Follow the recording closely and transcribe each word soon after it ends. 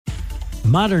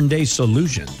Modern day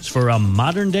solutions for a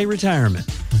modern day retirement.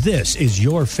 This is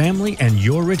your family and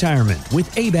your retirement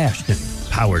with Abe Ashton,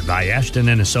 powered by Ashton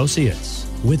and Associates.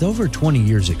 With over 20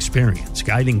 years experience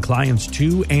guiding clients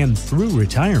to and through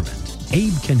retirement,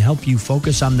 Abe can help you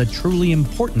focus on the truly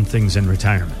important things in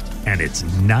retirement, and it's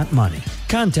not money.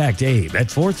 Contact Abe at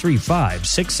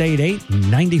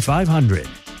 435-688-9500.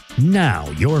 Now,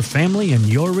 your family and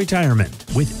your retirement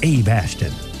with Abe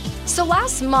Ashton. So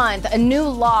last month, a new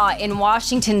law in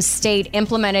Washington state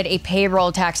implemented a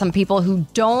payroll tax on people who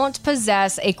don't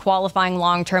possess a qualifying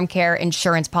long-term care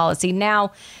insurance policy.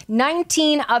 Now,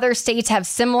 19 other states have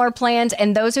similar plans,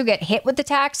 and those who get hit with the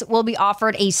tax will be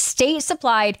offered a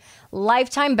state-supplied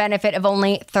lifetime benefit of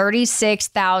only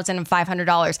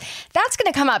 $36,500. That's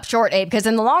going to come up short, Abe, because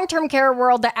in the long-term care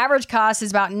world, the average cost is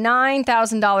about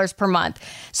 $9,000 per month.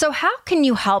 So how can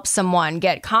you help someone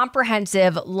get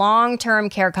comprehensive long-term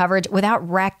care coverage without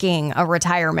wrecking a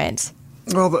retirement?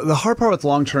 Well, the hard part with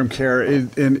long-term care,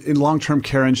 in long-term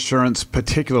care insurance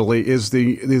particularly, is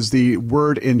the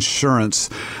word insurance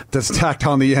that's tacked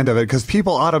on the end of it, because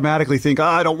people automatically think,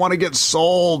 I don't want to get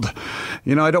sold.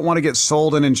 I don't want to get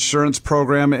sold an insurance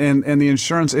program, and the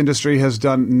insurance industry has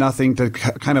done nothing to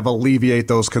kind of alleviate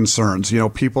those concerns.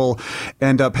 People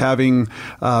end up having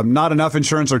not enough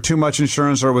insurance or too much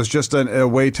insurance, or it was just a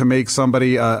way to make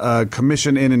somebody a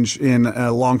commission in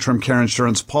a long-term care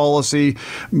insurance policy.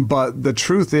 But the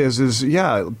truth is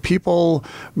people,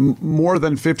 more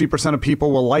than 50% of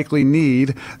people will likely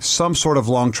need some sort of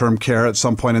long-term care at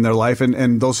some point in their life.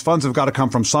 And those funds have got to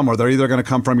come from somewhere. They're either going to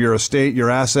come from your estate,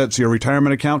 your assets, your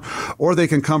retirement account, or they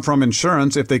can come from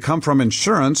insurance. If they come from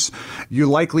insurance, you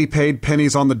likely paid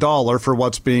pennies on the dollar for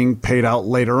what's being paid out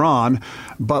later on.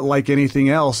 But like anything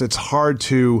else, it's hard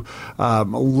to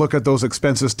look at those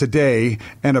expenses today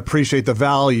and appreciate the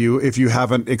value if you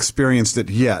haven't experienced it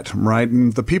yet, right?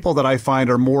 And the people that I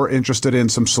find are more interested in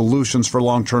some solutions for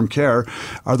long-term care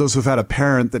are those who've had a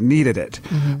parent that needed it,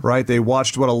 right? They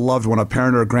watched what a loved one, a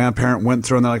parent or a grandparent went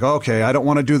through, and they're like, okay, I don't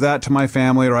want to do that to my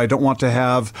family, or I don't want to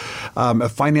have a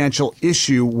financial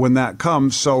issue when that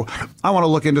comes. So I want to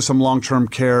look into some long-term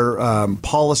care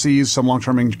policies, some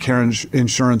long-term care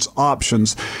insurance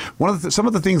options. Some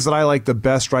of the things that I like the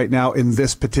best right now in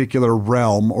this particular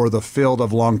realm or the field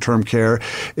of long-term care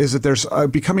is that there's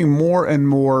becoming more and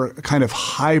more kind of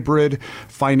hybrid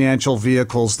financial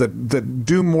vehicles that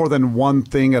do more than one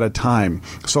thing at a time.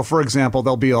 So, for example,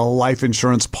 there'll be a life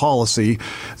insurance policy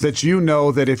that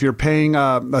that if you're paying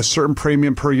a certain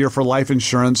premium per year for life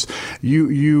insurance,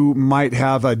 you might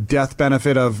have a death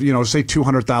benefit of, say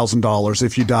 $200,000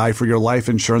 if you die for your life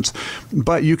insurance.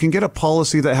 But you can get a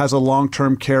policy that has a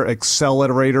long-term care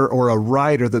accelerator or a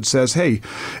rider that says, hey,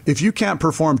 if you can't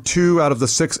perform 2 out of the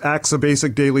 6 acts of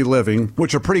basic daily living,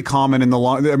 which are pretty common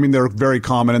they're very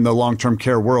common in the long-term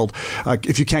care world.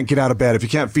 If you can't get out of bed, if you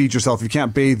can't feed yourself, if you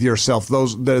can't bathe yourself,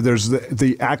 there's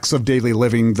the acts of daily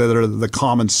living that are the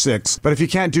common 6. But if you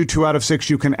can't do 2 out of 6,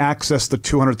 you can access the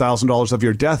 $200,000 of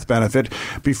your death benefit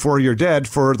before you're dead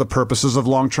for the purposes of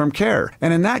long-term care.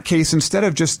 And in that case, instead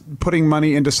of just putting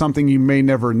money into something you may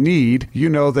never need,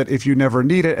 that if you never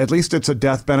need it, at least it's a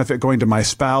death benefit going to my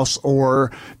spouse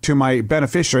or to my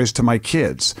beneficiaries, to my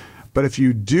kids. But if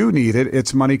you do need it,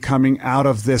 it's money coming out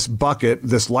of this bucket,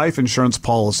 this life insurance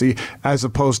policy, as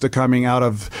opposed to coming out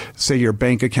of, say, your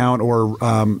bank account or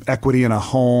equity in a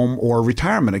home or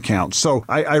retirement account. So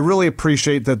I really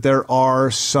appreciate that there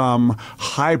are some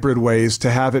hybrid ways to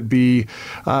have it be,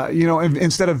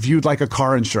 instead of viewed like a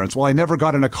car insurance. Well, I never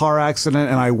got in a car accident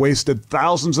and I wasted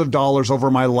thousands of dollars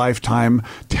over my lifetime,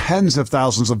 tens of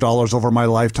thousands of dollars over my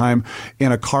lifetime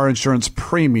in a car insurance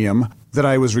premium that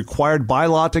I was required by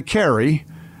law to carry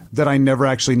that I never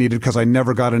actually needed because I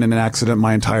never got in an accident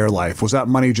my entire life. Was that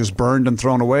money just burned and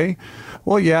thrown away?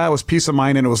 Well, yeah, it was peace of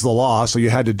mind and it was the law, so you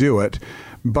had to do it.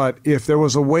 But if there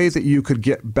was a way that you could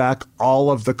get back all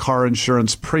of the car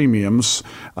insurance premiums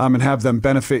and have them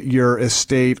benefit your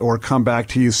estate or come back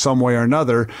to you some way or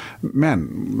another,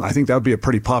 man, I think that would be a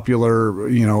pretty popular,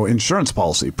 insurance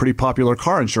policy, pretty popular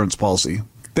car insurance policy.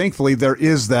 Thankfully, there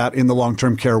is that in the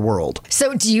long-term care world.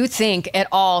 So do you think at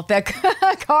all the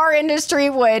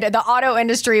auto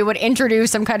industry would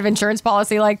introduce some kind of insurance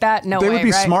policy like that? No way, They would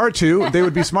be right? smart to. They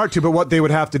would be smart to, but what they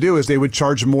would have to do is they would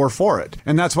charge more for it.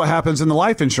 And that's what happens in the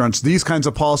life insurance. These kinds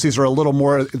of policies are a little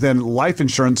more than life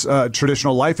insurance,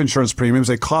 traditional life insurance premiums.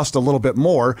 They cost a little bit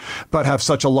more, but have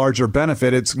such a larger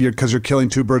benefit. It's because you're killing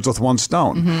 2 birds with one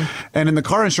stone. Mm-hmm. And in the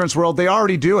car insurance world, they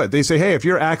already do it. They say, hey, if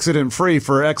you're accident-free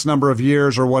for X number of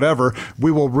years or whatever,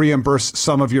 we will reimburse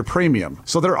some of your premium.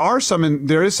 So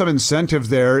there is some incentive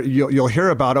there. You'll hear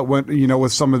about it when,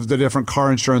 with some of the different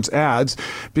car insurance ads,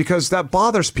 because that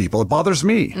bothers people. It bothers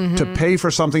me to pay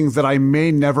for something that I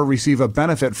may never receive a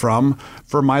benefit from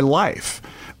for my life.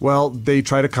 Well, they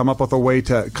try to come up with a way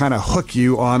to kind of hook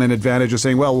you on an advantage of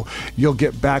saying, well, you'll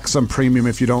get back some premium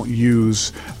if you don't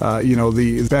use,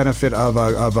 the benefit of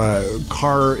a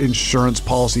car insurance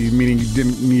policy, meaning you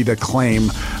didn't need a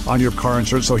claim on your car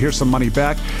insurance. So here's some money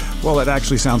back. Well, it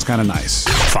actually sounds kind of nice.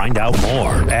 Find out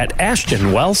more at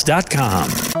AshtonWealth.com.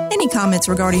 Any comments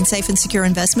regarding safe and secure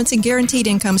investments and guaranteed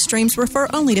income streams refer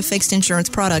only to fixed insurance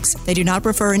products. They do not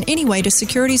refer in any way to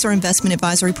securities or investment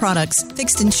advisory products.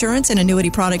 Fixed insurance and annuity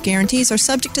product guarantees are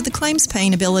subject to the claims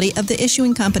paying ability of the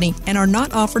issuing company and are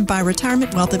not offered by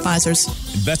Retirement Wealth Advisors.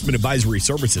 Investment advisory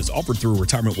services offered through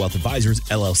Retirement Wealth Advisors,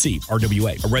 LLC,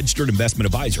 RWA, a registered investment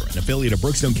advisor, an affiliate of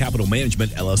Brookstone Capital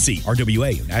Management, LLC.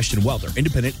 RWA and Ashton Wealth are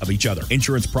independent of each other.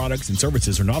 Insurance products and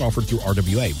services are not offered through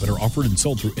RWA, but are offered and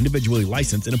sold through individually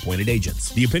licensed and appointed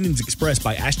agents. The opinions expressed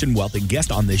by Ashton Wealth and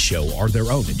guests on this show are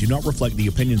their own and do not reflect the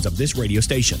opinions of this radio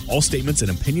station. All statements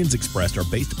and opinions expressed are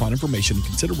based upon information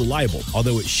considered reliable,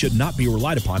 although it should not be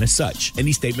relied upon as such.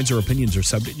 Any statements or opinions are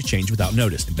subject to change without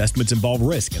notice. Investments involve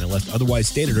risk and, unless otherwise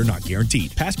stated, are not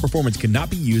guaranteed. Past performance cannot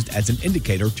be used as an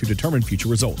indicator to determine future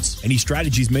results. Any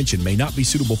strategies mentioned may not be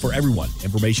suitable for everyone.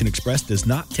 Information expressed does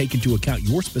not take into account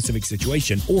your specific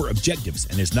situation or objectives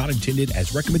and is not intended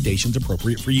as recommendations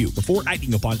appropriate for you. Before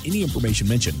acting upon any information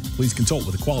mentioned, please consult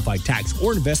with a qualified tax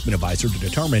or investment advisor to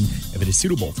determine if it is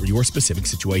suitable for your specific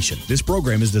situation. This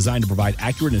program is designed to provide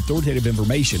accurate and authoritative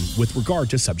information with regard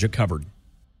to subject covered.